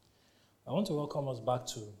I want to welcome us back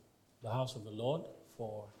to the house of the Lord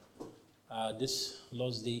for this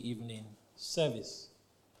Lord's Day evening service.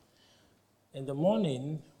 In the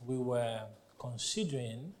morning, we were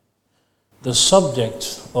considering the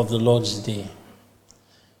subject of the Lord's Day.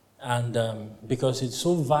 And because it's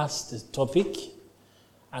so vast a topic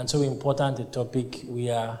and so important a topic,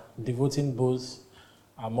 we are devoting both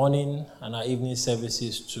our morning and our evening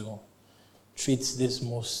services to treat this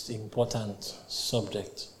most important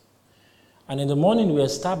subject. And in the morning, we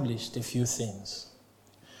established a few things.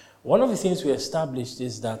 One of the things we established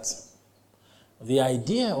is that the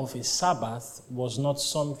idea of a Sabbath was not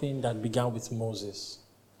something that began with Moses.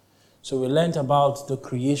 So we learned about the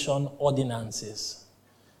creation ordinances,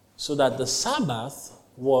 so that the Sabbath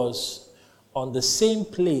was on the same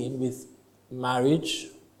plane with marriage,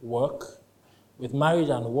 work,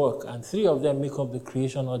 and three of them make up the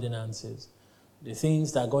creation ordinances, the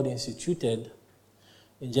things that God instituted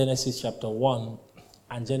in Genesis chapter 1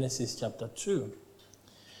 and Genesis chapter 2.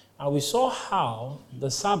 And we saw how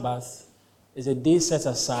the Sabbath is a day set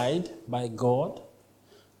aside by God.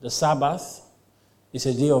 The Sabbath is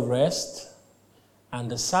a day of rest,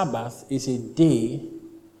 and the Sabbath is a day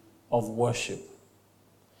of worship.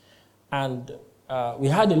 And we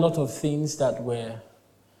had a lot of things that were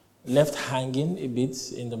left hanging a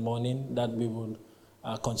bit in the morning that we will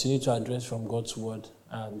continue to address from God's word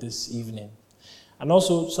this evening. And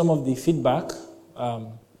also some of the feedback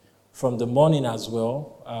from the morning as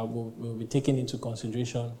well will be taken into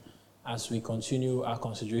consideration as we continue our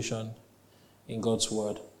consideration in God's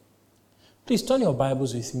word. Please turn your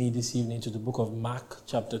Bibles with me this evening to the book of Mark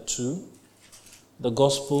chapter 2. The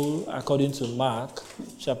Gospel according to Mark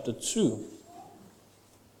chapter 2.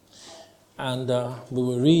 And we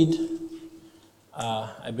will read,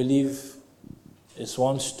 I believe it's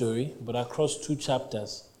one story, but across two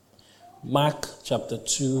chapters. Mark chapter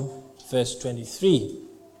 2, verse 23.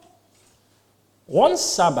 One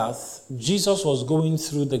Sabbath, Jesus was going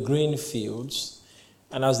through the grain fields,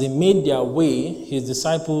 and as they made their way, his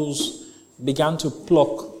disciples began to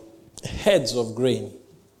pluck heads of grain.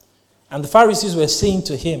 And the Pharisees were saying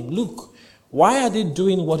to him, "Look, why are they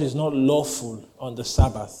doing what is not lawful on the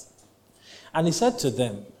Sabbath?" And he said to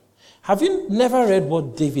them, "Have you never read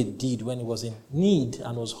what David did when he was in need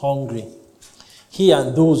and was hungry? He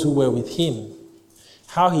and those who were with him,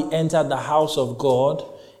 how he entered the house of God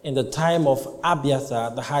in the time of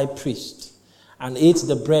Abiathar the high priest, and ate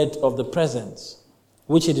the bread of the presence,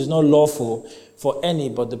 which it is not lawful for any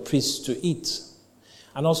but the priests to eat,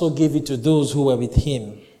 and also gave it to those who were with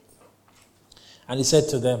him. And he said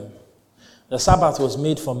to them, the Sabbath was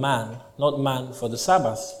made for man, not man for the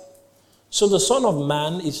Sabbath. So the Son of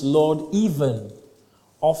Man is Lord even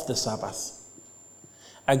of the Sabbath."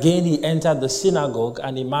 Again he entered the synagogue,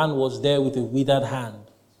 and a man was there with a withered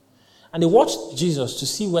hand. And they watched Jesus to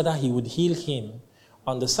see whether he would heal him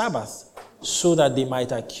on the Sabbath, so that they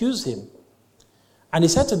might accuse him. And he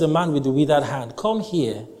said to the man with the withered hand, "Come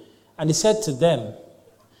here." And he said to them,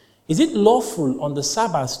 "Is it lawful on the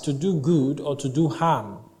Sabbath to do good or to do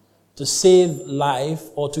harm, to save life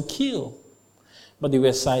or to kill?" But they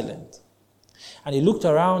were silent. And he looked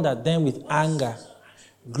around at them with anger,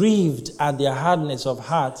 grieved at their hardness of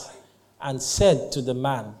heart, and said to the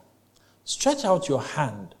man, "Stretch out your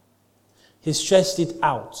hand." He stretched it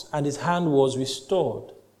out, and his hand was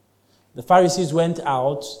restored. The Pharisees went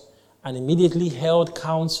out and immediately held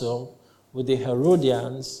counsel with the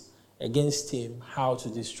Herodians against him, how to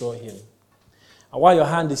destroy him. And while your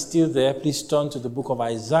hand is still there, please turn to the book of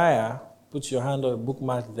Isaiah. Put your hand on a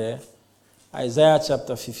bookmark there. Isaiah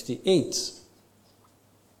chapter 58.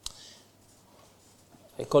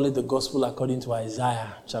 I call it the Gospel according to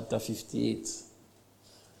Isaiah chapter 58.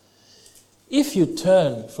 If you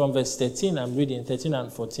turn from verse 13, I'm reading 13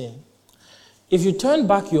 and 14. If you turn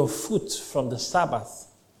back your foot from the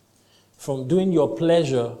Sabbath, from doing your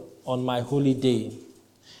pleasure on my holy day,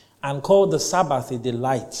 and call the Sabbath a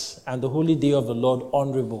delight and the holy day of the Lord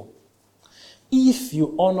honorable, if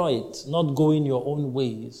you honor it, not going your own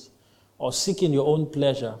ways, or seeking your own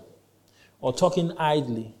pleasure, or talking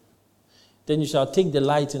idly, then you shall take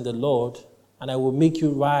delight in the Lord, and I will make you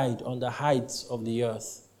ride on the heights of the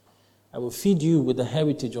earth. I will feed you with the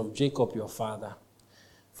heritage of Jacob your father,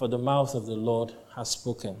 for the mouth of the Lord has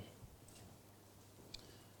spoken.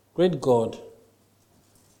 Great God,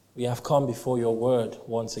 we have come before your word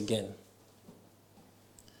once again.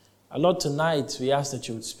 Lord, tonight we ask that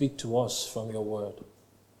you would speak to us from your word,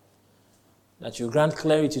 that you grant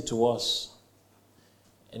clarity to us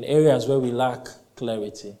in areas where we lack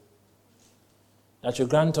clarity, that you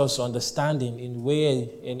grant us understanding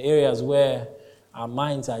in areas where our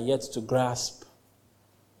minds are yet to grasp,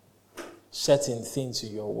 certain things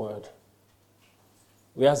in your word.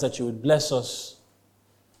 We ask that you would bless us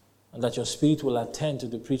and that your Spirit will attend to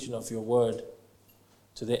the preaching of your word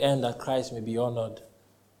to the end that Christ may be honored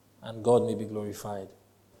and God may be glorified.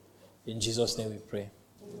 In Jesus' name we pray.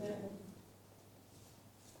 Amen.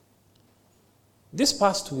 This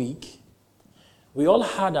past week, we all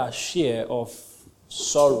had our share of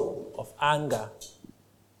sorrow, of anger,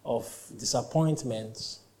 of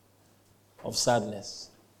disappointment, of sadness.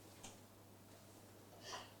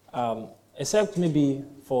 Except maybe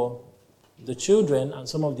for the children and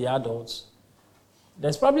some of the adults,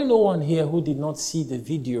 there's probably no one here who did not see the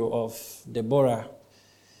video of Deborah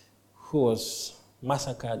who was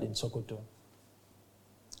massacred in Sokoto.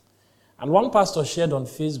 And one pastor shared on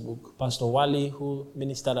Facebook, Pastor Wale, who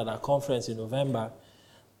ministered at our conference in November,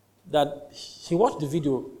 that he watched the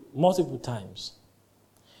video multiple times.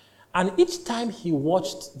 And each time he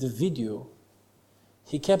watched the video,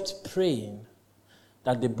 he kept praying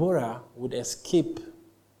that Deborah would escape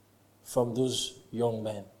from those young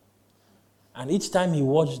men. And each time he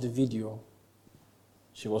watched the video,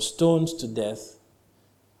 she was stoned to death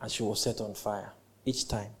and she was set on fire. Each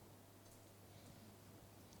time.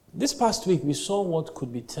 This past week, we saw what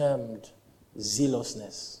could be termed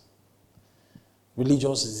zealousness,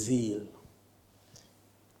 religious zeal.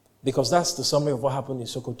 Because that's the summary of what happened in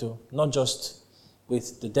Sokoto, not just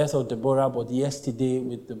with the death of Deborah, but yesterday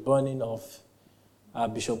with the burning of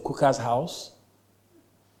Bishop Kuka's house,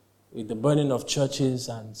 with the burning of churches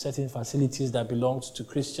and certain facilities that belonged to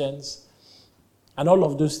Christians, and all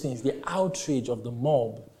of those things, the outrage of the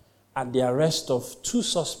mob at the arrest of 2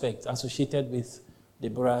 suspects associated with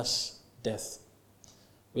Deborah's death.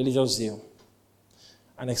 Religious zeal.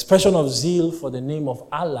 An expression of zeal for the name of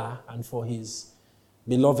Allah and for his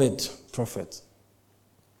beloved prophet.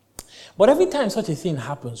 But every time such a thing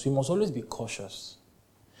happens, we must always be cautious.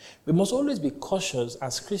 We must always be cautious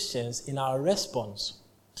as Christians in our response.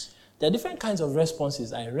 There are different kinds of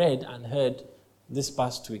responses I read and heard this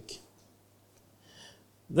past week.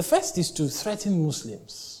 The first is to threaten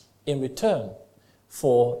Muslims in return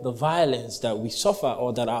for the violence that we suffer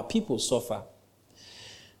or that our people suffer.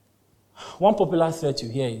 One popular threat you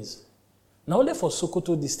hear is, now only for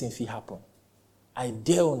Sokoto this thing will happen. I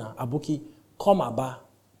dare una, Abuki, come Aba.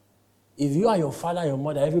 If you and your father, your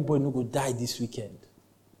mother, everybody no go die this weekend.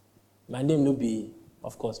 My name no be,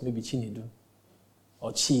 of course, maybe Chinedu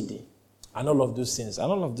or Chidi, and all of those things,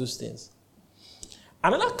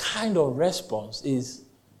 Another kind of response is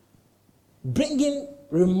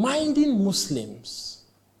reminding Muslims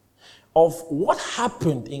of what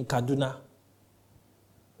happened in Kaduna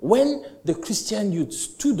when the Christian youth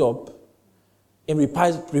stood up in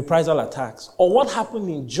reprisal attacks, or what happened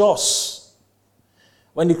in Jos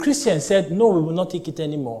when the Christians said, no, we will not take it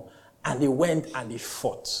anymore, and they went and they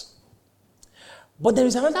fought. But there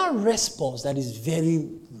is another response that is very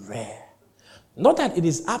rare. Not that it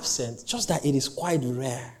is absent, just that it is quite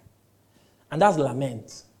rare. And that's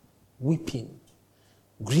lament, weeping,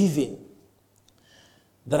 grieving.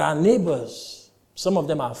 There are neighbors, some of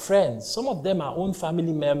them are friends, some of them are own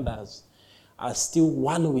family members, are still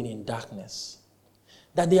wallowing in darkness.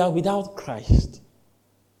 That they are without Christ.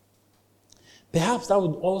 Perhaps that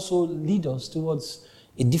would also lead us towards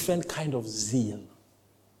a different kind of zeal.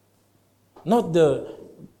 Not the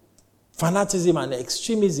fanaticism and the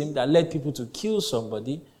extremism that led people to kill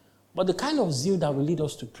somebody, but the kind of zeal that will lead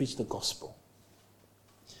us to preach the gospel.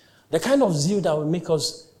 The kind of zeal that will make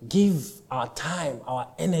us give our time, our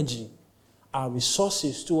energy, our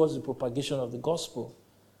resources towards the propagation of the gospel.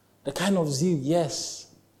 The kind of zeal, yes,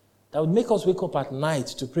 that would make us wake up at night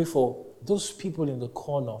to pray for those people in the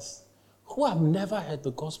corners who have never heard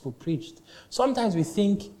the gospel preached. Sometimes we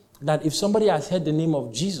think that if somebody has heard the name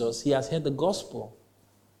of Jesus, he has heard the gospel.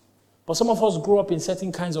 But some of us grew up in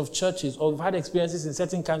certain kinds of churches, or we've had experiences in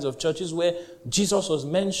certain kinds of churches where Jesus was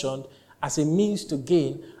mentioned as a means to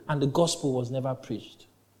gain and the gospel was never preached.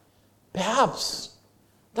 Perhaps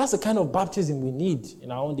that's the kind of baptism we need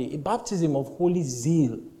in our own day, a baptism of holy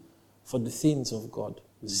zeal for the things of God.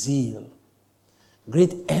 Zeal.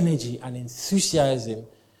 Great energy and enthusiasm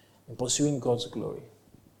in pursuing God's glory.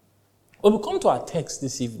 When we come to our text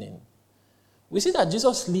this evening, we see that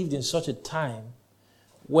Jesus lived in such a time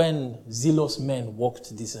when zealous men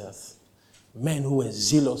walked this earth. Men who were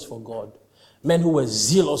zealous for God. Men who were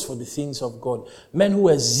zealous for the things of God. Men who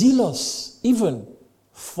were zealous even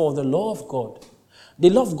for the law of God.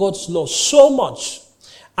 They loved God's law so much,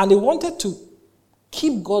 and they wanted to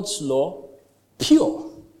keep God's law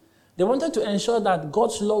pure. They wanted to ensure that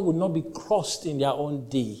God's law would not be crossed in their own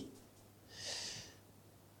day.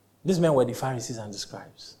 These men were the Pharisees and the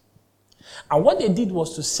scribes. And what they did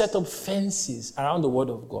was to set up fences around the word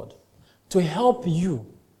of God to help you,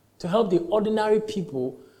 to help the ordinary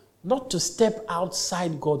people not to step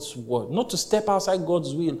outside God's word, not to step outside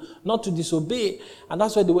God's will, not to disobey. And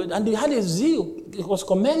that's why they were, and they had a zeal. It was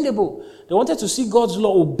commendable. They wanted to see God's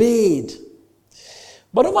law obeyed.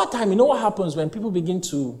 But over time, you know what happens when people begin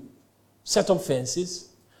to set up fences?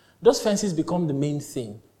 Those fences become the main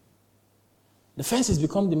thing. The fences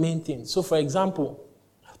become the main thing. So, for example,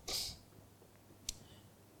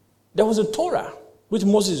 there was a Torah, which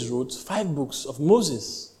Moses wrote, 5 books of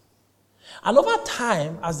Moses. And over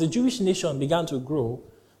time, as the Jewish nation began to grow,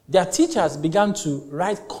 their teachers began to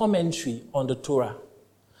write commentary on the Torah.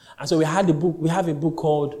 And so we have a book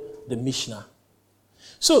called the Mishnah.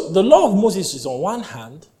 So the law of Moses is on one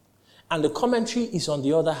hand, and the commentary is on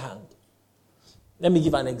the other hand. Let me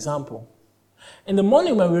give an example. In the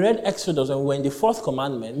morning when we read Exodus and we were in the 4th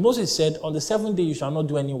commandment, Moses said, on the 7th day you shall not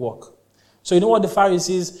do any work. So you know what the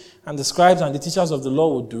Pharisees and the scribes and the teachers of the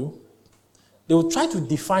law would do? They would try to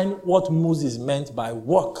define what Moses meant by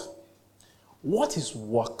work. What is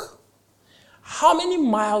work? How many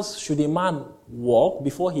miles should a man walk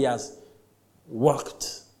before he has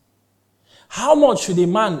worked? How much should a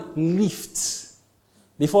man lift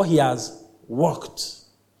before he has worked?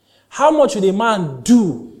 How much should a man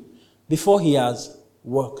do before he has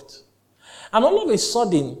worked? And all of a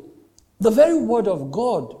sudden, the very word of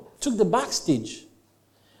God took the backstage.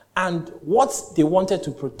 And what they wanted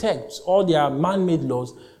to protect, all their man-made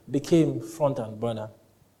laws, became front and burner.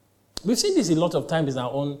 We've seen this a lot of times in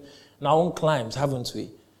our own climes, haven't we?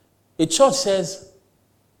 A church says,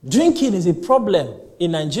 drinking is a problem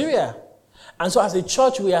in Nigeria. And so as a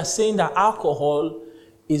church, we are saying that alcohol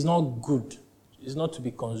is not good. It's not to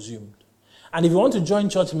be consumed. And if you want to join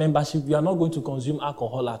church membership, you are not going to consume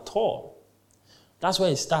alcohol at all. That's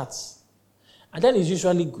where it starts. And then it's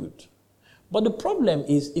usually good. But the problem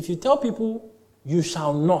is, if you tell people, you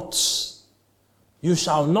shall not, you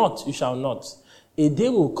shall not, you shall not, a day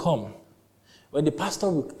will come when the pastor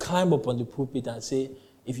will climb up on the pulpit and say,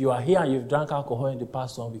 if you are here and you've drank alcohol in the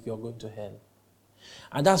past 1 week, you're going to hell.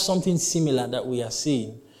 And that's something similar that we are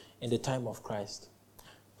seeing in the time of Christ.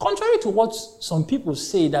 Contrary to what some people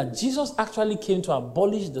say, that Jesus actually came to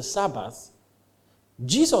abolish the Sabbath,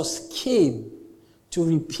 Jesus came to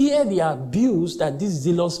repair the abuse that these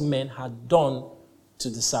zealous men had done to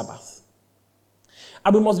the Sabbath.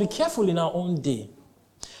 And we must be careful in our own day,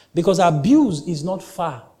 because abuse is not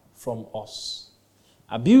far from us.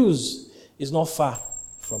 Abuse is not far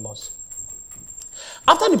from us.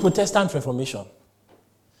 After the Protestant Reformation,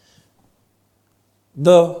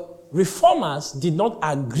 the Reformers did not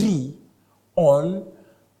agree on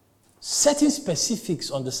certain specifics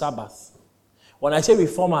on the Sabbath. When I say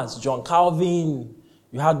Reformers, John Calvin,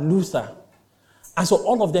 you had Luther. And so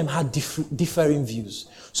all of them had differing views.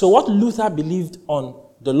 So what Luther believed on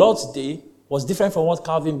the Lord's Day was different from what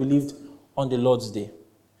Calvin believed on the Lord's Day.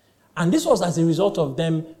 And this was as a result of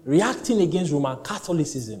them reacting against Roman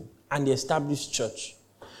Catholicism and the established church.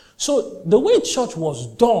 So the way church was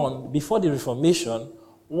done before the Reformation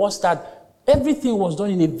was that everything was done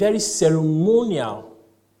in a very ceremonial,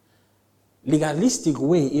 legalistic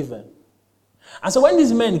way even. And so when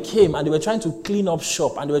these men came and they were trying to clean up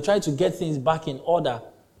shop and they were trying to get things back in order,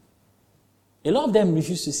 a lot of them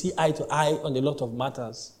refused to see eye to eye on a lot of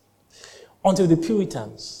matters. Until the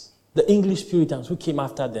Puritans, the English Puritans who came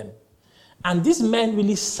after them. And these men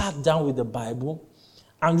really sat down with the Bible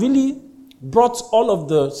and really brought all of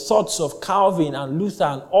the thoughts of Calvin and Luther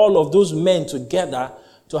and all of those men together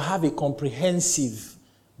to have a comprehensive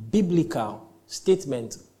biblical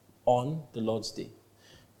statement on the Lord's Day.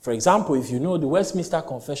 For example, if you know, the Westminster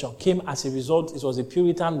Confession came as a result, it was a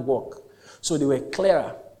Puritan work, so they were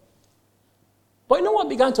clearer. But you know what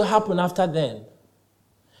began to happen after then?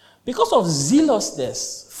 Because of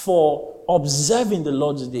zealousness for observing the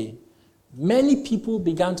Lord's Day, many people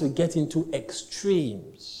began to get into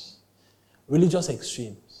extremes, religious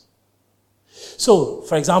extremes. So,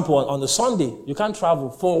 for example, on the Sunday, you can't travel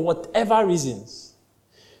for whatever reasons.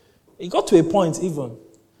 It got to a point even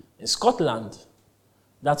in Scotland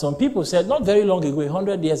that some people said, not very long ago,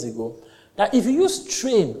 100 years ago, that if you use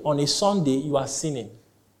train on a Sunday, you are sinning.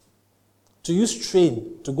 To use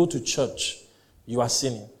train to go to church, you are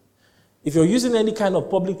sinning. If you're using any kind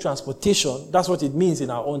of public transportation, that's what it means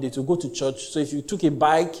in our own day, to go to church. So if you took a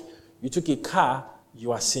bike, you took a car,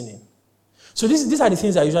 you are sinning. So these are the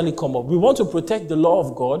things that usually come up. We want to protect the law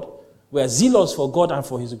of God. We are zealous for God and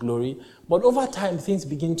for His glory. But over time, things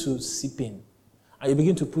begin to seep in. And you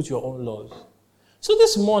begin to put your own laws. So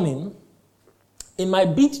this morning, in my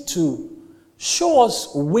bid to show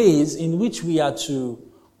us ways in which we are to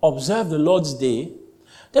observe the Lord's Day,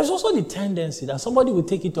 there's also the tendency that somebody will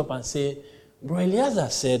take it up and say, Bro Eleazar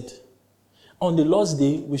said, on the Lord's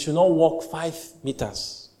Day, we should not walk 5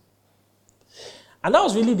 meters. And that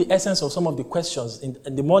was really the essence of some of the questions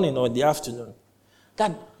in the morning or in the afternoon.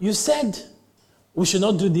 That you said, we should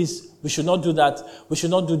not do this, we should not do that, we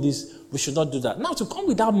should not do this, we should not do that. Now, to come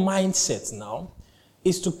with that mindset now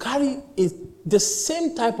is to carry the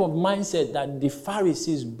same type of mindset that the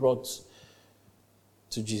Pharisees brought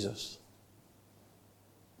to Jesus.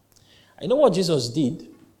 I know what Jesus did.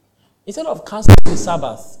 Instead of canceling the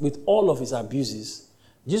Sabbath with all of his abuses,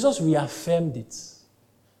 Jesus reaffirmed it.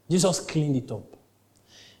 Jesus cleaned it up.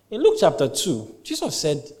 In Luke chapter 2, Jesus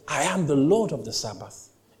said, I am the Lord of the Sabbath.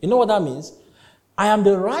 You know what that means? I am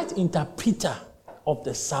the right interpreter of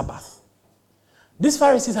the Sabbath. These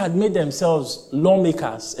Pharisees had made themselves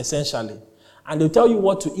lawmakers, essentially. And they'll tell you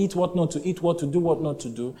what to eat, what not to eat, what to do, what not to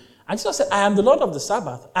do. And Jesus said, I am the Lord of the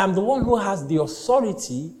Sabbath. I am the one who has the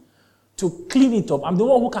authority to clean it up. I'm the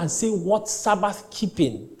one who can say what Sabbath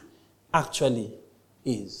keeping actually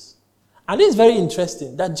is. And it is very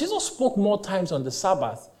interesting that Jesus spoke more times on the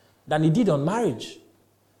Sabbath than he did on marriage.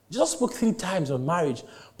 Jesus spoke 3 times on marriage.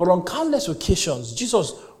 But on countless occasions,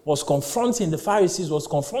 Jesus was confronting the Pharisees, was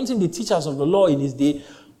confronting the teachers of the law in his day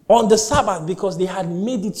on the Sabbath because they had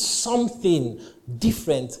made it something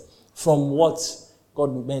different from what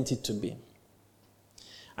God meant it to be.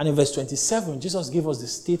 And in verse 27, Jesus gave us the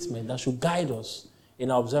statement that should guide us in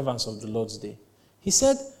our observance of the Lord's Day. He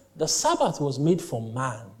said, the Sabbath was made for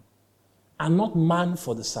man, and not man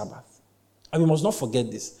for the Sabbath. And we must not forget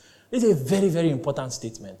this. This is a very, very important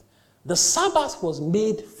statement. The Sabbath was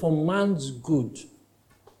made for man's good.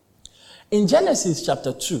 In Genesis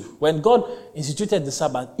chapter 2, when God instituted the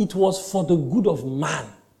Sabbath, it was for the good of man.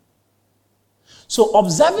 So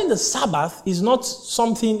observing the Sabbath is not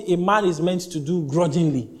something a man is meant to do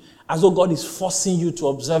grudgingly, as though God is forcing you to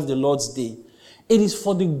observe the Lord's Day. It is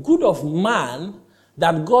for the good of man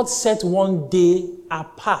that God set one day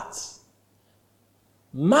apart.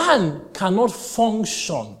 Man cannot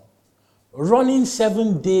function running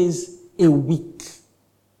 7 days a week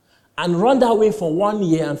and run that way for 1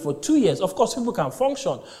 year and for 2 years. Of course, people can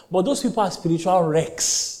function, but those people are spiritual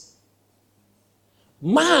wrecks.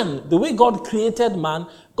 Man, the way God created man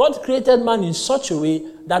in such a way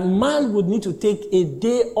that man would need to take a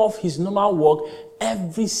day off his normal work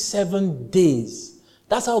every 7 days.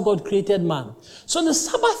 That's how God created man. So the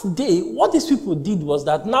Sabbath day, what these people did was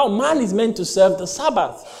that now man is meant to serve the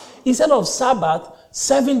Sabbath. Instead of Sabbath,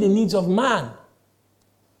 serving the needs of man.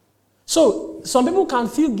 So some people can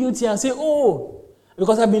feel guilty and say, oh,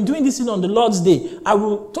 because I've been doing this thing on the Lord's Day, I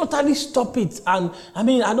will totally stop it. And I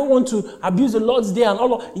don't want to abuse the Lord's Day and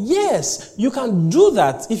all of. Yes, you can do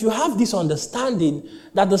that if you have this understanding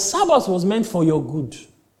that the Sabbath was meant for your good.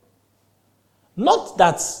 Not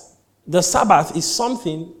that the Sabbath is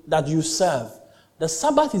something that you serve. The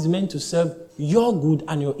Sabbath is meant to serve your good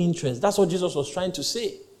and your interest. That's what Jesus was trying to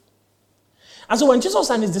say. And so when Jesus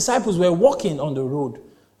and his disciples were walking on the road,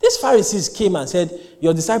 these Pharisees came and said,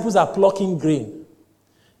 your disciples are plucking grain.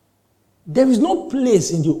 There is no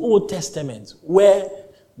place in the Old Testament where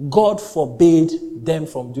God forbade them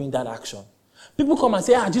from doing that action. People come and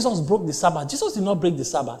say, Jesus broke the Sabbath. Jesus did not break the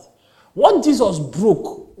Sabbath. What Jesus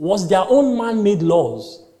broke was their own man-made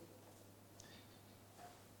laws.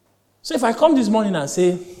 So if I come this morning and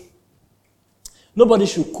say, nobody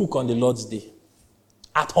should cook on the Lord's Day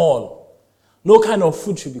at all. No kind of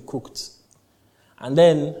food should be cooked. And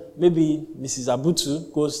then maybe Mrs.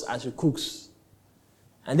 Abutu goes and she cooks.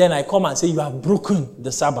 And then I come and say, you have broken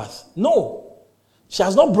the Sabbath. No. She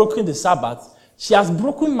has not broken the Sabbath. She has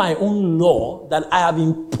broken my own law that I have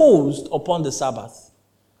imposed upon the Sabbath.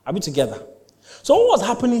 Are we together? So what was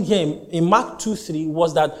happening here in Mark 2:3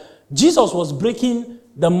 was that Jesus was breaking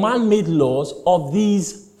the man-made laws of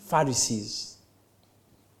these Pharisees.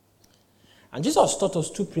 And Jesus taught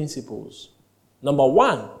us 2 principles. Number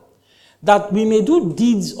 1, that we may do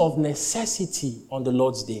deeds of necessity on the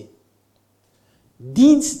Lord's Day.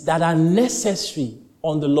 Deeds that are necessary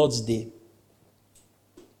on the Lord's Day.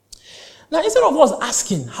 Now, instead of us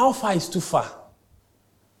asking, how far is too far?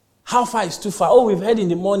 How far is too far? Oh, we've heard in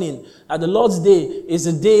the morning that the Lord's Day is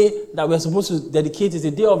a day that we're supposed to dedicate. It's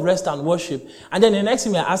a day of rest and worship. And then the next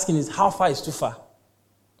thing we're asking is, how far is too far?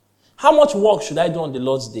 How much work should I do on the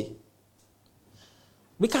Lord's Day?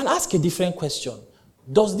 We can ask a different question.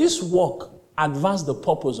 Does this work advance the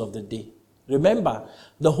purpose of the day? Remember,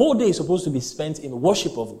 the whole day is supposed to be spent in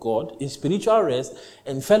worship of God, in spiritual rest,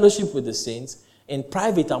 in fellowship with the saints, in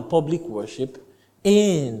private and public worship,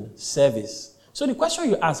 in service. So the question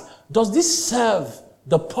you ask, does this serve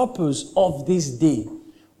the purpose of this day?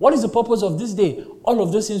 What is the purpose of this day? All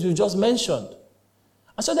of those things we've just mentioned.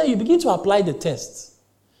 And so then you begin to apply the test.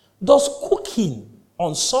 Does cooking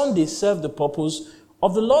on Sunday serve the purpose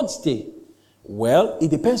of the Lord's Day? Well, it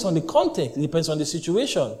depends on the context. It depends on the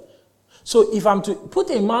situation. So if I'm to put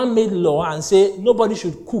a man-made law and say nobody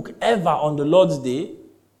should cook ever on the Lord's Day,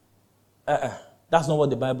 that's not what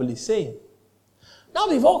the Bible is saying. Now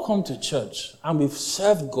we've all come to church and we've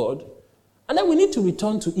served God, and then we need to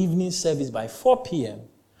return to evening service by 4 p.m.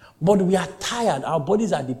 But we are tired, our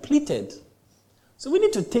bodies are depleted. So we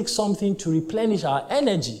need to take something to replenish our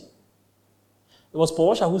energy. It was Paul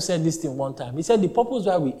Washer who said this thing one time. He said the purpose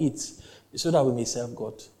why we eat is so that we may serve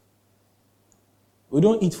God. We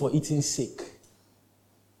don't eat for eating's sake.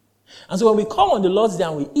 And so when we come on the Lord's Day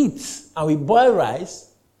and we eat, and we boil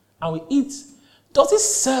rice, and we eat, does it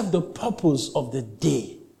serve the purpose of the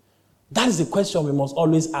day? That is the question we must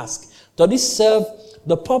always ask. Does it serve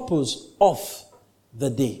the purpose of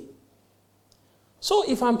the day? So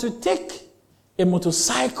if I'm to take a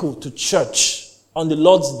motorcycle to church on the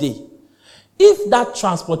Lord's Day, if that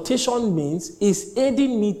transportation means is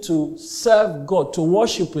aiding me to serve God, to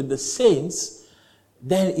worship with the saints,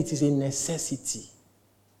 then it is a necessity.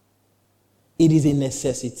 It is a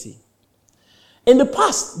necessity. In the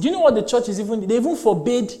past, do you know what the church is even? They even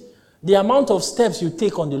forbade the amount of steps you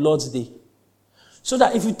take on the Lord's Day. So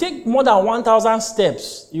that if you take more than 1,000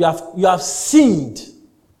 steps, you have sinned.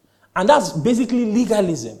 And that's basically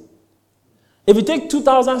legalism. If you take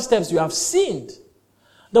 2,000 steps, you have sinned.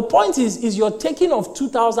 The point is your taking of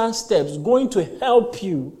 2,000 steps going to help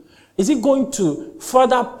you? Is it going to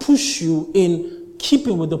further push you in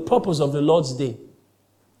keeping with the purpose of the Lord's Day?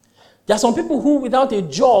 There are some people who, without a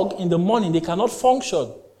jog in the morning, they cannot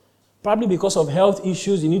function. Probably because of health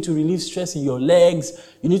issues, you need to relieve stress in your legs,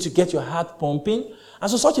 you need to get your heart pumping. And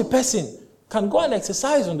so such a person can go and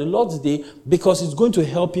exercise on the Lord's Day because it's going to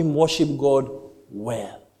help him worship God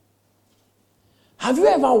well. Have you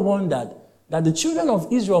ever wondered that the children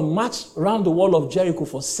of Israel marched around the wall of Jericho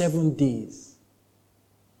for 7 days?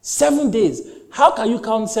 7 days. How can you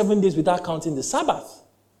count 7 days without counting the Sabbath?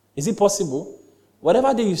 Is it possible?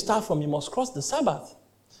 Whatever day you start from, you must cross the Sabbath.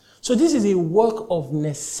 So this is a work of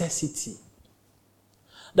necessity.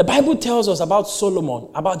 The Bible tells us about Solomon,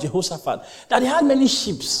 about Jehoshaphat, that he had many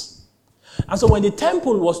ships. And so when the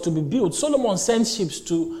temple was to be built, Solomon sent ships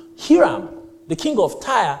to Hiram, the king of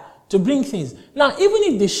Tyre, to bring things. Now, even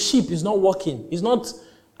if the ship is not working, is not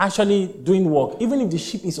actually doing work, even if the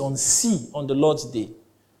ship is on sea on the Lord's Day,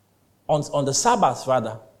 on the Sabbath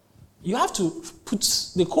rather, you have to put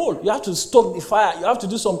the coal, you have to stoke the fire, you have to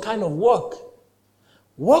do some kind of work.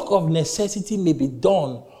 Work of necessity may be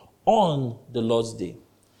done on the Lord's Day.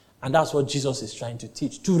 And that's what Jesus is trying to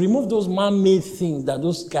teach, to remove those man-made things that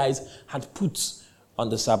those guys had put on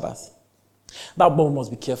the Sabbath. But we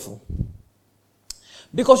must be careful.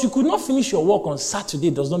 Because you could not finish your work on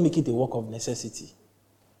Saturday does not make it a work of necessity.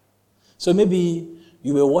 So maybe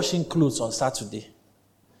you were washing clothes on Saturday,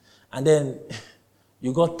 and then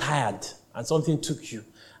you got tired, and something took you.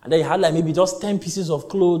 And then you had like maybe just 10 pieces of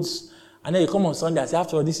clothes, and then you come on Sunday and say,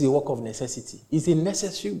 after all, this is a work of necessity. It's a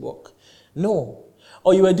necessary work. No.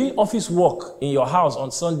 Or you were doing office work in your house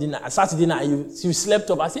on Saturday night, you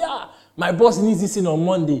slept up. I say, my boss needs this thing on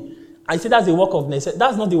Monday. I say that's a work of necessity.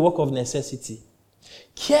 That's not the work of necessity.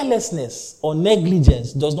 Carelessness or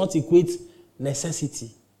negligence does not equate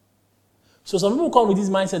necessity. So some people come with this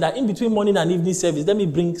mindset that in between morning and evening service, let me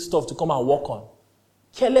bring stuff to come and work on.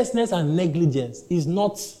 Carelessness and negligence is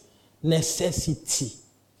not necessity.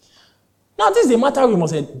 Now, this is a matter we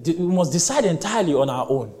must decide entirely on our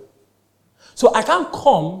own. So I can't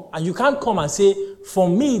come, and you can't come and say, for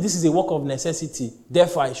me, this is a work of necessity,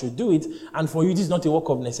 therefore I should do it, and for you, this is not a work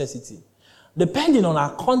of necessity. Depending on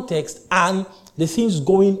our context and the things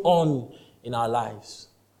going on in our lives.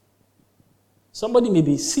 Somebody may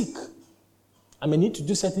be sick and may need to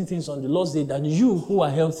do certain things on the Lord's Day that you, who are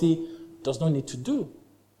healthy, does not need to do.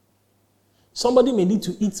 Somebody may need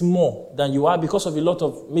to eat more than you are because of a lot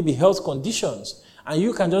of maybe health conditions, and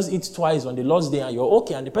you can just eat twice on the Lord's Day and you're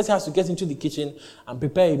okay, and the person has to get into the kitchen and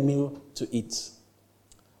prepare a meal to eat.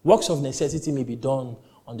 Works of necessity may be done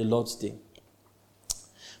on the Lord's Day.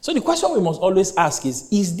 So the question we must always ask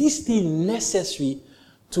is this thing necessary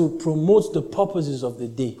to promote the purposes of the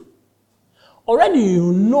day? Already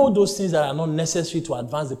you know those things that are not necessary to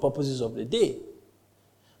advance the purposes of the day.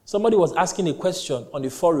 Somebody was asking a question on the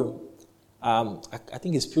forum, I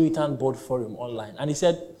think it's Puritan Board Forum online, and he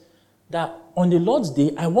said that on the Lord's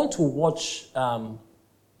Day, I want to watch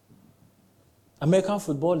American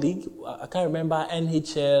Football League, I can't remember,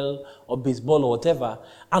 NHL or baseball or whatever.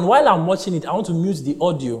 And while I'm watching it, I want to mute the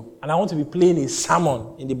audio and I want to be playing a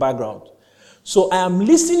sermon in the background. So I am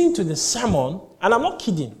listening to the sermon, and I'm not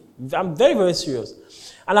kidding. I'm very, very serious.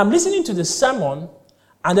 And I'm listening to the sermon,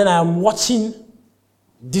 and then I am watching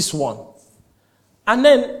this one. And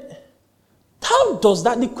then,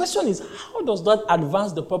 the question is, how does that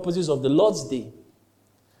advance the purposes of the Lord's Day?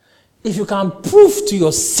 If you can prove to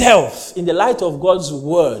yourself in the light of God's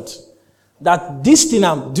word that this thing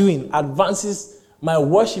I'm doing advances my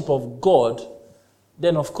worship of God,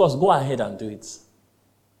 then of course go ahead and do it.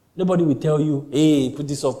 Nobody will tell you, hey, put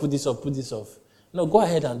this off, put this off, put this off. No, go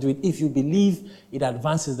ahead and do it if you believe it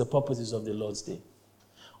advances the purposes of the Lord's Day.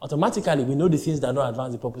 Automatically, we know the things that don't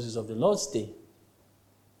advance the purposes of the Lord's Day.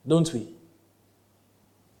 Don't we?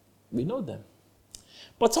 We know them.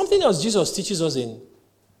 But something else Jesus teaches us in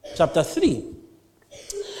chapter 3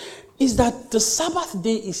 is that the Sabbath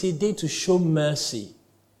day is a day to show mercy.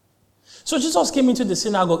 So Jesus came into the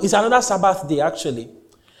synagogue. It's another Sabbath day, actually.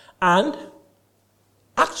 And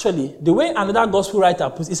actually, the way another gospel writer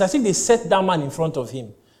puts it, it's as if they set that man in front of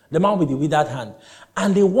him, the man with the withered hand,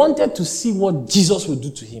 and they wanted to see what Jesus would do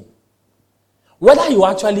to him. Whether he will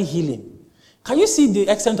actually heal him. Can you see the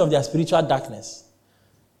extent of their spiritual darkness?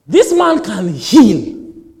 This man can heal.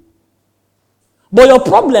 But your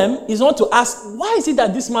problem is not to ask, why is it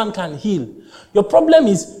that this man can heal? Your problem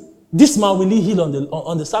is, this man will he heal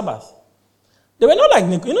on the Sabbath? They were not like,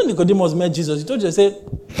 Nicodemus met Jesus. He told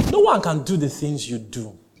you, no one can do the things you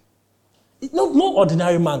do. No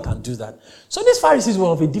ordinary man can do that. So these Pharisees were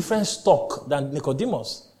of a different stock than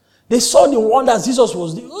Nicodemus. They saw the wonders Jesus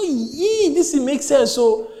was doing. This makes sense.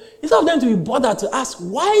 So instead of them to be bothered to ask,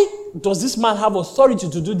 why does this man have authority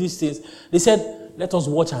to do these things? They said, let us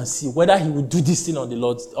watch and see whether he will do this thing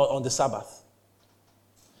on the Sabbath.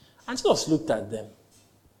 And Jesus looked at them.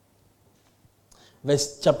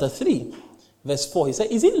 Chapter 3, verse 4, he said,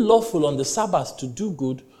 is it lawful on the Sabbath to do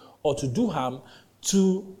good or to do harm,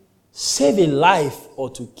 to save a life or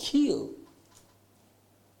to kill?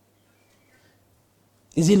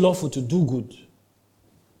 Is it lawful to do good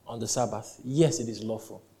on the Sabbath? Yes, it is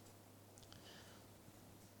lawful.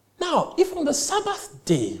 Now, if on the Sabbath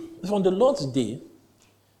day, if on the Lord's day,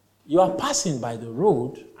 you are passing by the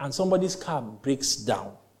road and somebody's car breaks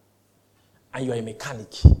down and you are a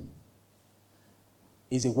mechanic,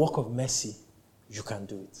 it's a work of mercy, you can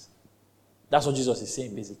do it. That's what Jesus is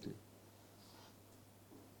saying, basically.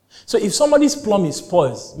 So if somebody's plumbing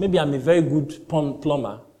spoils, maybe I'm a very good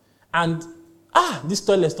plumber, and this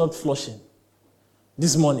toilet stopped flushing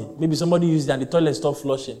this morning. Maybe somebody used it and the toilet stopped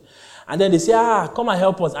flushing. And then they say, come and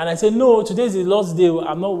help us. And I say, no, today is the Lord's day.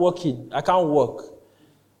 I'm not working. I can't work.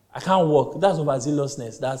 That's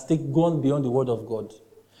overzealousness. That's gone beyond the word of God.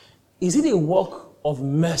 Is it a work of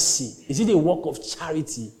mercy? Is it a work of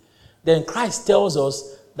charity? Then Christ tells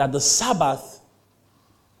us that the Sabbath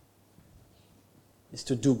is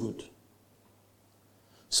to do good.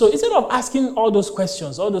 So instead of asking all those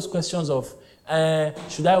questions of,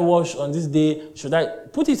 should I wash on this day? Should I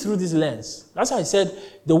put it through this lens? That's why I said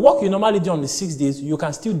the work you normally do on the 6 days, you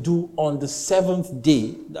can still do on the 7th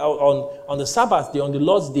day, on the Sabbath day, on the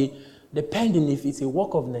Lord's day, depending if it's a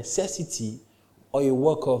work of necessity or a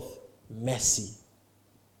work of mercy.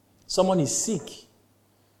 Someone is sick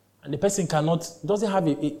and the person doesn't have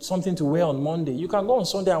something to wear on Monday. You can go on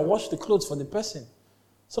Sunday and wash the clothes for the person.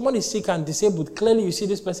 Someone is sick and disabled. Clearly you see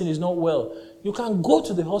this person is not well. You can go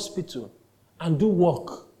to the hospital and do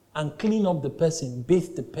work and clean up the person,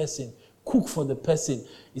 bathe the person, cook for the person.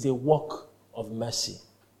 Is a work of mercy.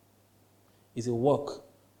 It's a work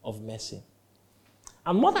of mercy.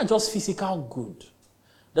 And more than just physical good.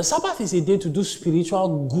 The Sabbath is a day to do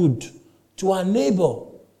spiritual good to our neighbor.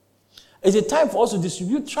 It's a time for us to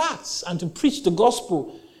distribute tracts and to preach the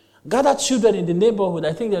gospel. Gather children in the neighborhood.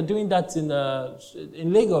 I think they're doing that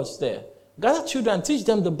in Lagos there. Gather children, teach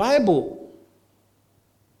them the Bible.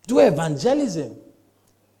 Do evangelism.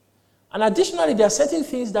 And additionally, there are certain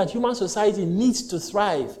things that human society needs to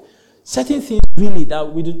thrive. Certain things really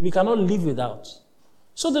that we cannot live without.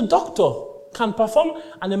 So the doctor can perform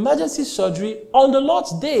an emergency surgery on the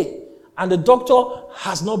Lord's day. And the doctor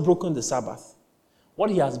has not broken the Sabbath.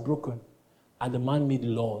 What he has broken are the man-made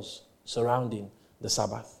laws surrounding the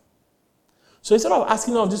Sabbath. So instead of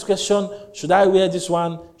asking all this question, should I wear this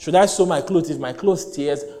one? Should I sew my clothes if my clothes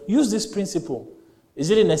tears? Use this principle.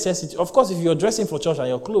 Is it a necessity? Of course, if you're dressing for church and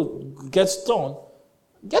your clothes gets torn,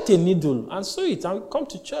 get a needle and sew it and come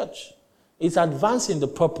to church. It's advancing the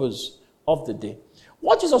purpose of the day.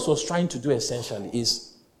 What Jesus was trying to do essentially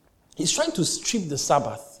is he's trying to strip the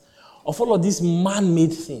Sabbath of all of these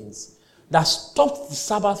man-made things that stopped the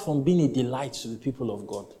Sabbath from being a delight to the people of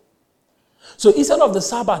God. So instead of the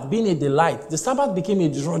Sabbath being a delight, the Sabbath became a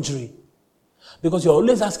drudgery. Because you're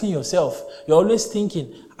always asking yourself, you're always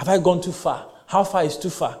thinking, have I gone too far? How far is too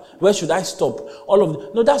far? Where should I stop?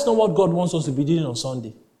 No, that's not what God wants us to be doing on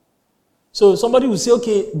Sunday. So somebody will say,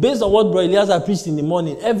 okay, based on what Brother Eleazar preached in the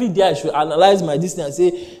morning, every day I should analyze my distance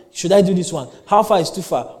and say, should I do this one? How far is too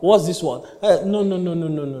far? What's this one?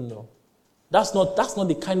 No. That's not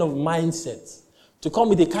the kind of mindset. To come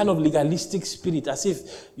with a kind of legalistic spirit, as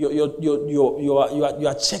if you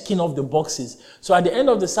are checking off the boxes. So at the end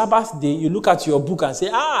of the Sabbath day, you look at your book and say,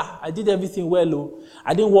 I did everything well. Oh.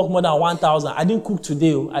 I didn't work more than 1,000. I didn't cook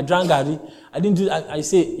today. Oh. I drank gari. I didn't do. I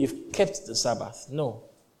say, you've kept the Sabbath. No.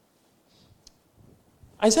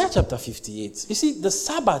 Isaiah chapter 58. You see, the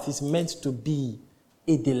Sabbath is meant to be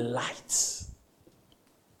a delight.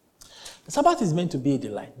 The Sabbath is meant to be a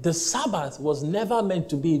delight. The Sabbath was never meant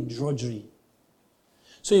to be a drudgery.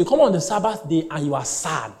 So you come on the Sabbath day and you are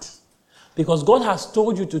sad because God has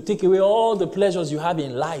told you to take away all the pleasures you have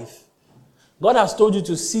in life. God has told you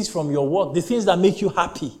to cease from your work, the things that make you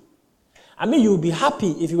happy. I mean, you would be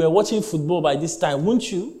happy if you were watching football by this time,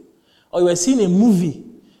 wouldn't you? Or you were seeing a movie,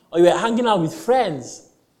 or you were hanging out with friends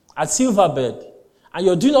at Silverbird, and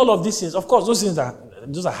you're doing all of these things. Of course, those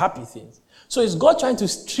are happy things. So is God trying to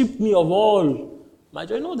strip me of all my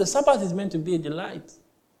joy? No, the Sabbath is meant to be a delight.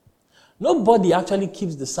 Nobody actually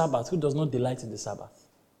keeps the Sabbath who does not delight in the Sabbath.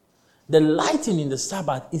 Delighting in the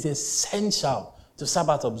Sabbath is essential to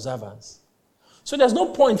Sabbath observance. So there's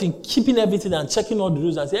no point in keeping everything and checking all the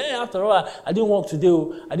rules and say, hey, after all, I didn't work today,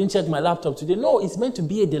 I didn't check my laptop today. No, it's meant to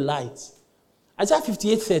be a delight. Isaiah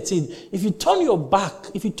 58:13, if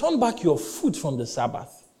you turn back your foot from the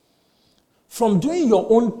Sabbath, from doing your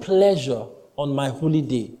own pleasure on my holy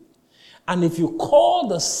day, and if you call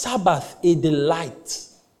the Sabbath a delight,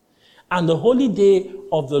 and the holy day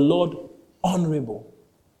of the Lord honorable.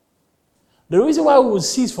 The reason why we will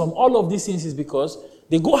cease from all of these things is because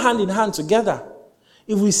they go hand in hand together.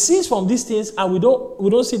 If we cease from these things and we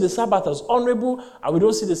don't see the Sabbath as honorable and we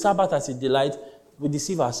don't see the Sabbath as a delight, we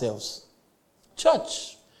deceive ourselves.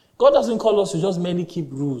 Church, God doesn't call us to just merely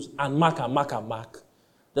keep rules and mark.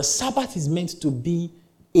 The Sabbath is meant to be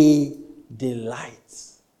a delight.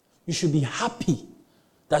 You should be happy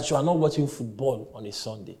that you are not watching football on a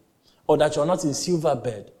Sunday, or that you're not in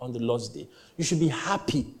Silverbird on the Lord's Day. You should be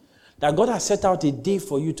happy that God has set out a day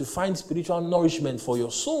for you to find spiritual nourishment for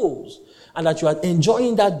your souls, and that you are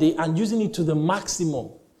enjoying that day and using it to the maximum.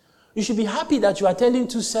 You should be happy that you are attending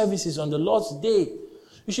 2 services on the Lord's Day.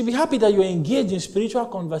 You should be happy that you are engaged in spiritual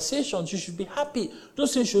conversations. You should be happy.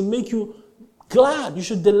 Those things should make you glad. You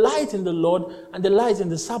should delight in the Lord and delight in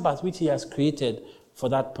the Sabbath which He has created for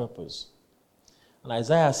that purpose. And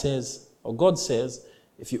Isaiah says, or God says,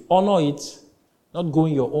 if you honor it, not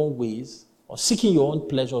going your own ways, or seeking your own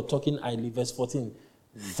pleasure, or talking idly, verse 14,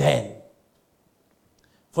 then.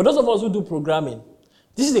 For those of us who do programming,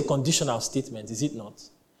 this is a conditional statement, is it not?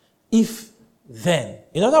 If, then.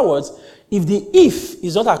 In other words, if the if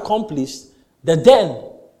is not accomplished, the then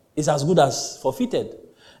is as good as forfeited.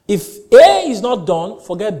 If A is not done,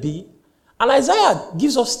 forget B. And Isaiah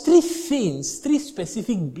gives us 3 things, 3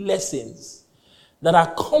 specific blessings that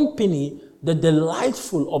accompany the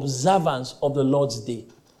delightful observance of the Lord's day.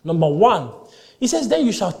 Number 1, he says, then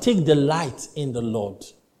you shall take delight in the Lord.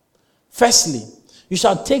 Firstly, you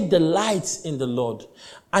shall take delight in the Lord.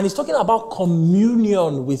 And he's talking about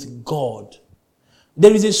communion with God.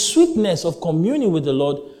 There is a sweetness of communion with the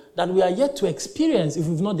Lord that we are yet to experience if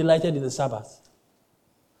we've not delighted in the Sabbath.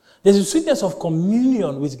 There's a sweetness of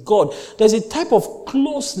communion with God. There's a type of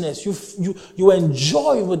closeness you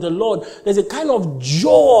enjoy with the Lord. There's a kind of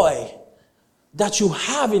joy that you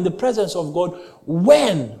have in the presence of God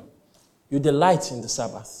when you delight in the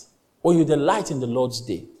Sabbath or you delight in the Lord's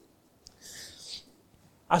day.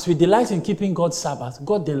 As we delight in keeping God's Sabbath,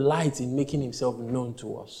 God delights in making Himself known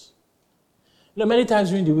to us. You know, many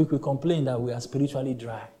times during the week we complain that we are spiritually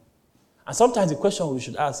dry. And sometimes the question we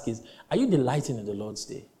should ask is, are you delighting in the Lord's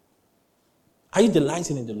day? Are you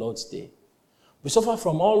delighting in the Lord's day? We suffer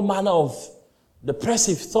from all manner of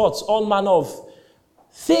depressive thoughts, all manner of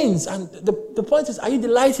things. And the point is, are you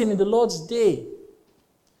delighting in the Lord's day?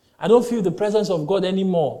 I don't feel the presence of God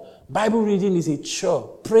anymore. Bible reading is a chore.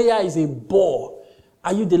 Prayer is a bore.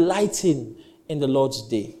 Are you delighting in the Lord's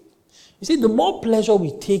day? You see, the more pleasure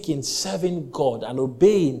we take in serving God and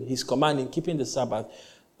obeying His command in keeping the Sabbath,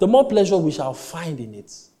 the more pleasure we shall find in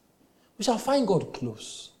it. We shall find God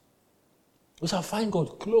close. We shall find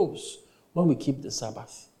God close when we keep the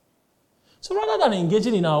Sabbath. So rather than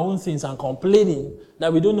engaging in our own things and complaining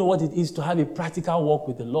that we don't know what it is to have a practical walk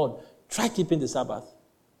with the Lord, Try keeping the Sabbath.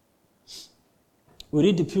 We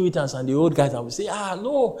read the Puritans and the old guys and we say,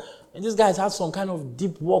 no. And these guys had some kind of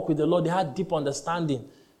deep walk with the Lord. They had deep understanding.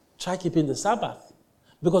 Try keeping the Sabbath.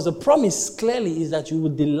 Because the promise clearly is that you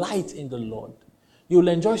will delight in the Lord. You will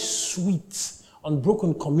enjoy sweet,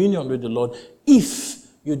 unbroken communion with the Lord if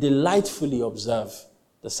you delightfully observe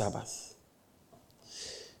the Sabbath.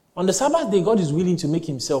 On the Sabbath day, God is willing to make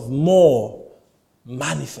himself more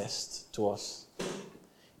manifest to us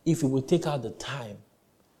if we will take out the time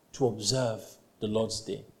to observe the Lord's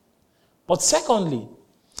day. But secondly,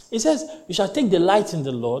 it says, you shall take delight in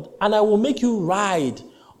the Lord, and I will make you ride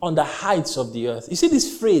on the heights of the earth. You see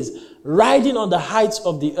this phrase, riding on the heights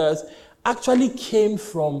of the earth, actually came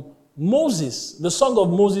from Moses, the song of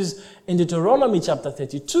Moses in Deuteronomy chapter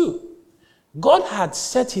 32. God had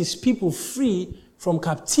set his people free from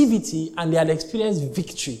captivity and they had experienced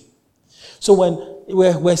victory. So when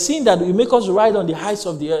we're seeing that we make us ride on the heights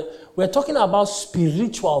of the earth, we're talking about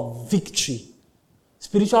spiritual victory,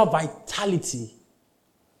 spiritual vitality.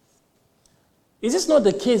 Is this not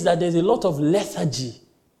the case that there's a lot of lethargy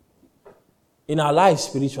in our lives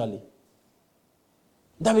spiritually?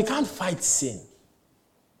 That we can't fight sin.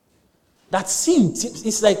 That sin,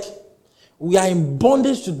 it's like we are in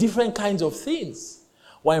bondage to different kinds of things.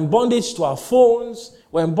 We're in bondage to our phones.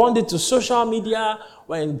 We're in bondage to social media.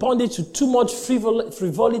 We're in bondage to too much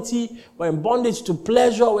frivolity. We're in bondage to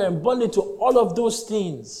pleasure. We're in bondage to all of those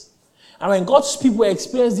things. And when God's people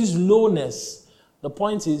experience this lowness, the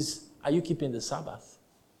point is, are you keeping the Sabbath?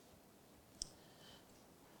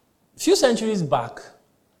 A few centuries back,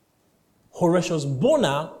 Horatius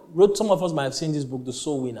Bonar wrote, some of us might have seen this book, The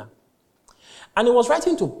Soul Winner. And he was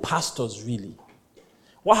writing to pastors, really.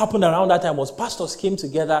 What happened around that time was pastors came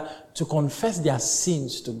together to confess their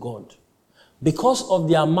sins to God because of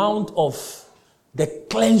the amount of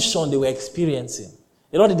declension they were experiencing.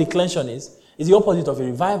 You know what the declension is? It's the opposite of a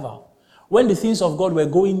revival. When the things of God were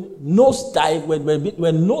going nosedive, were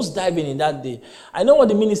nosediving in that day. I know what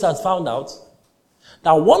the ministers found out.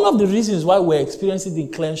 That one of the reasons why we're experiencing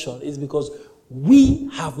declension is because we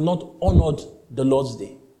have not honored the Lord's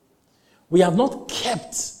day. We have not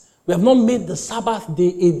made the Sabbath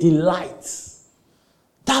day a delight.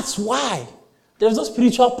 That's why. There's no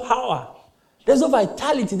spiritual power. There's no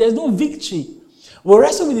vitality. There's no victory. We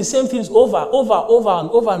wrestle with the same things over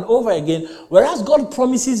and over again, whereas God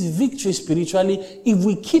promises victory spiritually if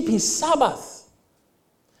we keep his Sabbath.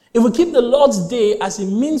 If we keep the Lord's day as he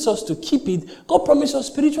means us to keep it, God promises us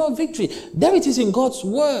spiritual victory. There it is in God's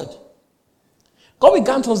word. God will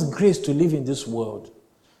grant us grace to live in this world.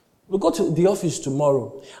 We go to the office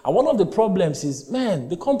tomorrow, and one of the problems is,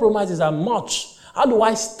 the compromises are much. How do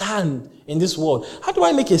I stand in this world? How do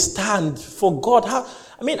I make a stand for God?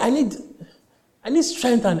 I need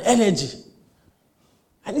strength and energy.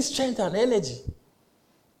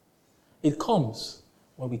 It comes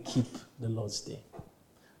when we keep the Lord's day.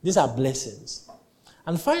 These are blessings.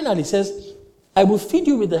 And finally, it says, I will feed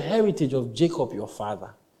you with the heritage of Jacob your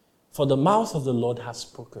father, for the mouth of the Lord has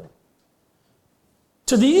spoken.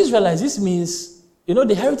 To the Israelites, this means,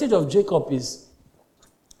 the heritage of Jacob is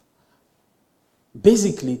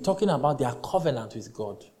basically talking about their covenant with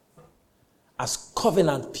God. As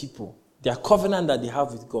covenant people, their covenant that they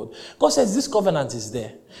have with God. God says this covenant is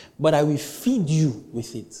there, but I will feed you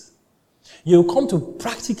with it. You'll come to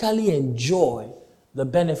practically enjoy the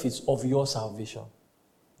benefits of your salvation.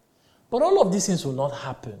 But all of these things will not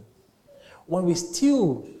happen when we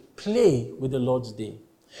still play with the Lord's day.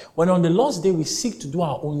 When on the Lord's day we seek to do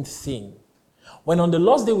our own thing. When on the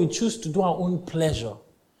Lord's day we choose to do our own pleasure.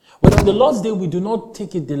 When on the Lord's day we do not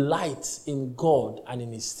take a delight in God and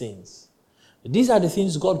in his things. These are the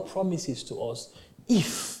things God promises to us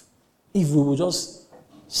if we will just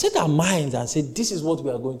set our minds and say, this is what we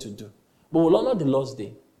are going to do. But we'll honor the Lord's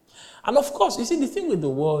day. And of course, you see, the thing with the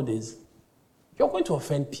world is, you're going to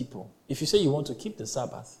offend people. If you say you want to keep the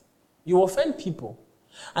Sabbath, you offend people.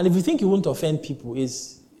 And if you think you won't offend people,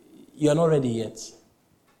 you're not ready yet.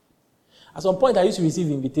 At some point, I used to receive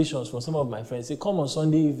invitations from some of my friends. Say, come on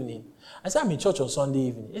Sunday evening. I said, I'm in church on Sunday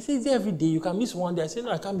evening. They say, is it every day? You can miss one day. I said,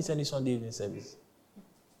 no, I can't miss any Sunday evening service.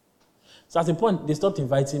 So at a point, they stopped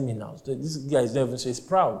inviting me now. This guy is there, so he's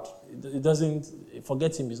proud. It doesn't,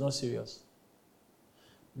 forget him, he's not serious.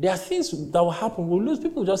 There are things that will happen. We'll lose.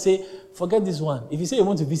 People will just say, forget this one. If you say you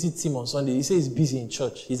want to visit him on Sunday, he says he's busy in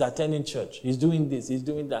church. He's attending church. He's doing this. He's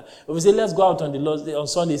doing that. If we say, let's go out on the Lord's day on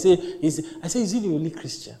Sunday, I say, is he the only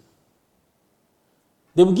Christian?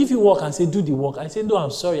 They will give you work and say, do the work. I say, no,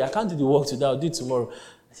 I'm sorry. I can't do the work today. I'll do it tomorrow.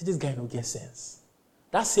 I say, this guy don't get sense.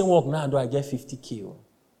 That same work now, I get 50K.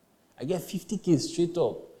 I get 50K straight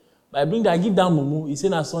up. But I bring that, I give down mumu. He say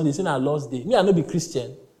na Sunday, he say na Lord's Day. Me, I no be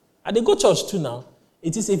Christian. And they go church too now.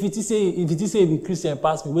 If it is say be Christian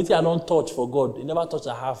pass me, wait I don't touch for God. He never touch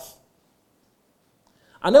a half.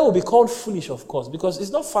 And then will be called foolish, of course, because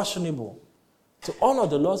it's not fashionable. To honor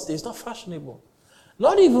the Lord's Day is not fashionable.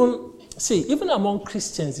 Not even, even among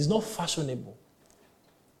Christians, it's not fashionable.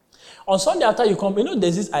 On Sunday after you come,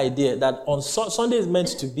 there's this idea that on Sunday is meant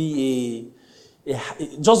to be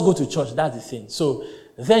just go to church, that's the thing. So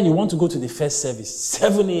then you want to go to the first service,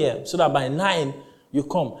 7 a.m., so that by 9 you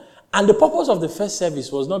come. And the purpose of the first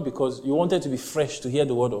service was not because you wanted to be fresh to hear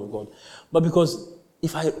the word of God, but because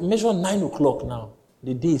if I measure 9 o'clock now,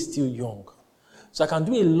 the day is still young. So I can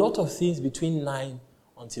do a lot of things between 9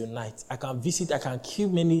 until night. I can visit, I can kill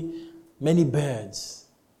many birds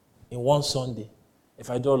in one Sunday if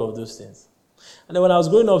I do all of those things. And then when I was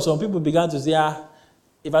growing up, some people began to say,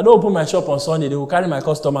 if I don't open my shop on Sunday, they will carry my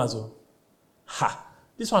customers.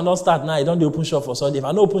 This one don't start now, I don't open shop for Sunday. If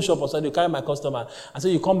I don't open shop for Sunday, they carry my customer. And so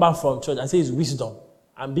you come back from church and say it's wisdom.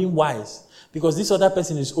 I'm being wise. Because this other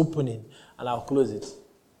person is opening and I'll close it.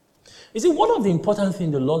 You see, one of the important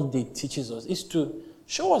things the Lord's Day teaches us is to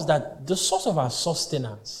show us that the source of our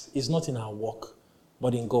sustenance is not in our work,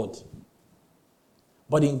 but in God.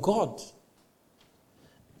 But in God.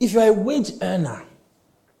 If you're a wage earner,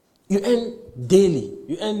 you earn daily.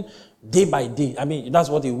 You earn day by day. I mean, that's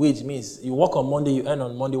what a wage means. You work on Monday, you earn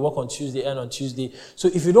on Monday. Work on Tuesday, earn on Tuesday. So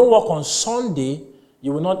if you don't work on Sunday,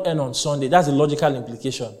 you will not earn on Sunday. That's the logical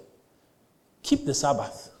implication. Keep the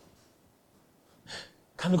Sabbath.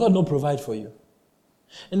 Can God not provide for you?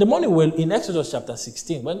 In the morning, in Exodus chapter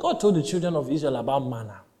 16, when God told the children of Israel about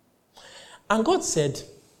manna, and God said,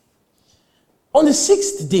 on the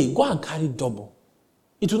 6th day, go and carry double.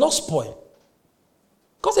 It will not spoil.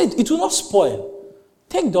 God said, it will not spoil.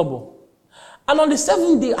 Take double. And on the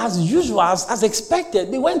 7th day, as usual, as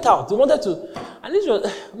expected, they went out. They wanted to. And Israel,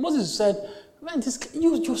 Moses said, man,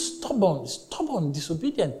 you're stubborn,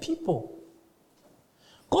 disobedient people.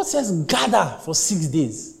 God says, gather for 6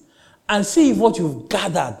 days and see if what you've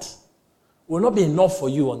gathered will not be enough for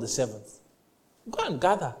you on the 7th. Go and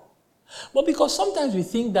gather. But because sometimes we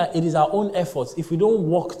think that it is our own efforts. If we don't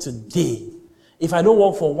work today, if I don't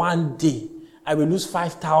work for 1 day, I will lose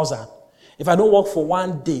 5,000. If I don't work for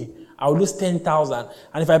 1 day, I will lose 10,000.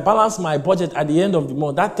 And if I balance my budget at the end of the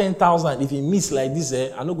month, that 10,000, if you miss like this,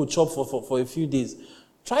 I no go chop for a few days.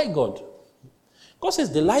 Try God. God says,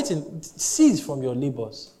 delight in, cease from your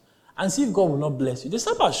labors and see if God will not bless you. The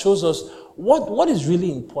Sabbath shows us what is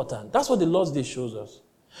really important. That's what the Lord's Day shows us.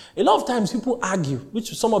 A lot of times people argue,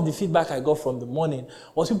 which some of the feedback I got from the morning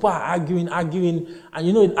was people are arguing,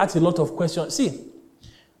 and it asks a lot of questions. See,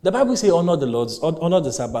 the Bible says honor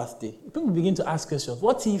the Sabbath day. People begin to ask questions.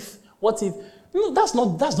 What if? That's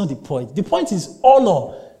not the point. The point is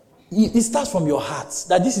honor. It starts from your heart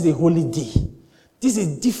that this is a holy day. This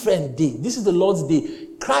is a different day. This is the Lord's day.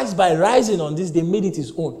 Christ, by rising on this day, made it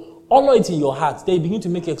his own. Honor it in your heart. Then you begin to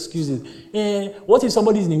make excuses. What if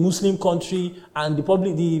somebody is in a Muslim country and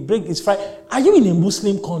the break is Friday? Are you in a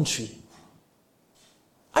Muslim country?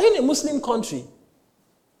 Are you in a Muslim country?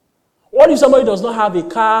 What if somebody does not have a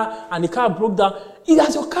car and the car broke down?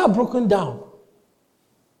 Has your car broken down?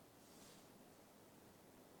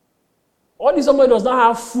 What if somebody does not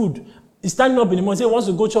have food? He's standing up in the morning and says he wants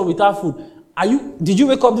to go church without food. Did you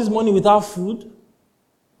wake up this morning without food?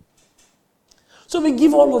 So we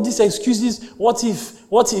give all of these excuses. What if?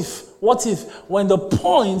 When the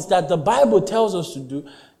point that the Bible tells us to do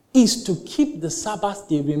is to keep the Sabbath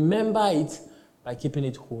day, remember it by keeping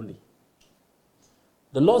it holy.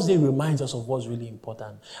 The Lord's Day reminds us of what's really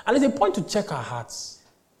important. And it's a point to check our hearts.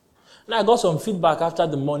 Now, I got some feedback after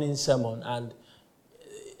the morning sermon, and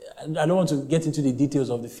I don't want to get into the details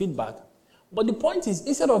of the feedback. But the point is,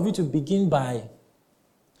 instead of you to begin by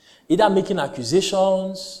either making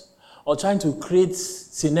accusations or trying to create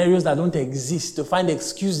scenarios that don't exist, to find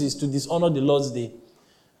excuses to dishonor the Lord's Day,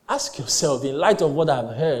 ask yourself, in light of what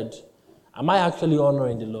I've heard, am I actually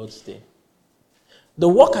honoring the Lord's Day? The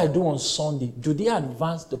work I do on Sunday, do they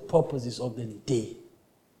advance the purposes of the day?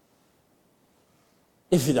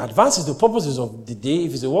 If it advances the purposes of the day,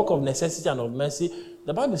 if it's a work of necessity and of mercy,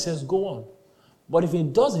 the Bible says go on. But if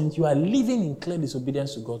it doesn't, you are living in clear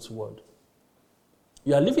disobedience to God's word.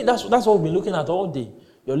 You are living, that's what we've been looking at all day.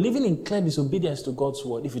 You're living in clear disobedience to God's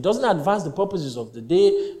word. If it doesn't advance the purposes of the day,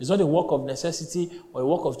 it's not a work of necessity or a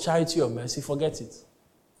work of charity or mercy, forget it.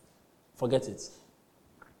 Forget it.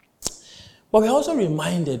 But we're also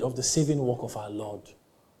reminded of the saving work of our Lord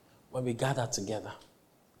when we gather together.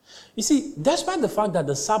 You see, despite the fact that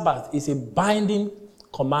the Sabbath is a binding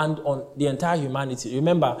command on the entire humanity,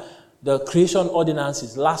 remember, the creation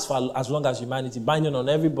ordinances last for as long as humanity, binding on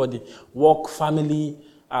everybody, work, family,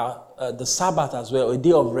 the Sabbath as well, a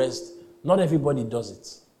day of rest. Not everybody does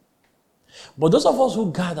it. But those of us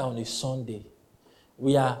who gather on a Sunday,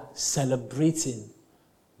 we are celebrating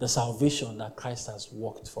the salvation that Christ has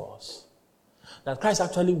worked for us. That Christ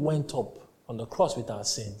actually went up on the cross with our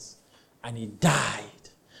sins and he died.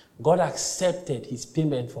 God accepted his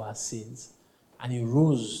payment for our sins and he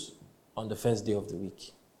rose on the first day of the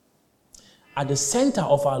week. At the center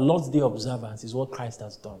of our Lord's Day observance is what Christ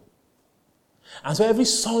has done. And so every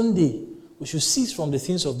Sunday, we should cease from the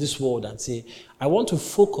things of this world and say, I want to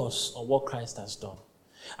focus on what Christ has done.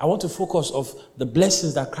 I want to focus on the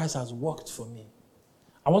blessings that Christ has worked for me.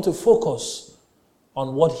 I want to focus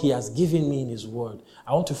on what he has given me in his word.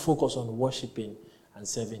 I want to focus on worshiping and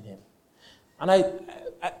serving him. And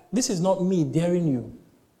this is not me daring you.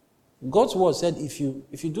 God's word said, if you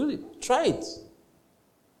do it, try it.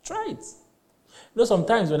 Try it. You know,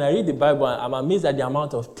 sometimes when I read the Bible, I'm amazed at the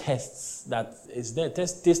amount of tests that is there.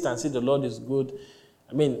 Taste and see the Lord is good.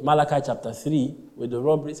 I mean, Malachi chapter 3, with the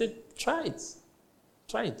robbery, it said, try it.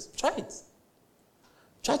 Try it. Try it.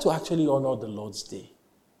 Try to actually honor the Lord's day.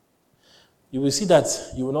 You will see that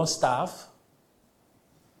you will not starve.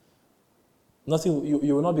 You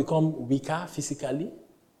will not become weaker physically. You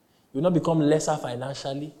will not become lesser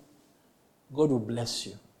financially. God will bless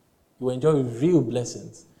you. You will enjoy real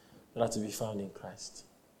blessings that are to be found in Christ.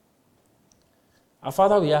 Our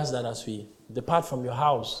Father, we ask that as we depart from your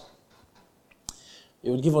house,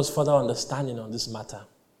 you would give us further understanding on this matter.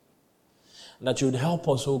 And that you would help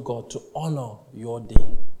us, oh God, to honor your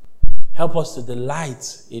day. Help us to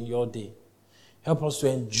delight in your day. Help us to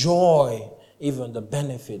enjoy even the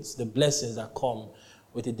benefits, the blessings that come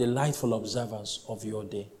with a delightful observance of your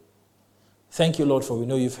day. Thank you, Lord, for we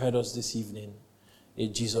know you've heard us this evening.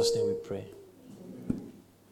 In Jesus' name we pray.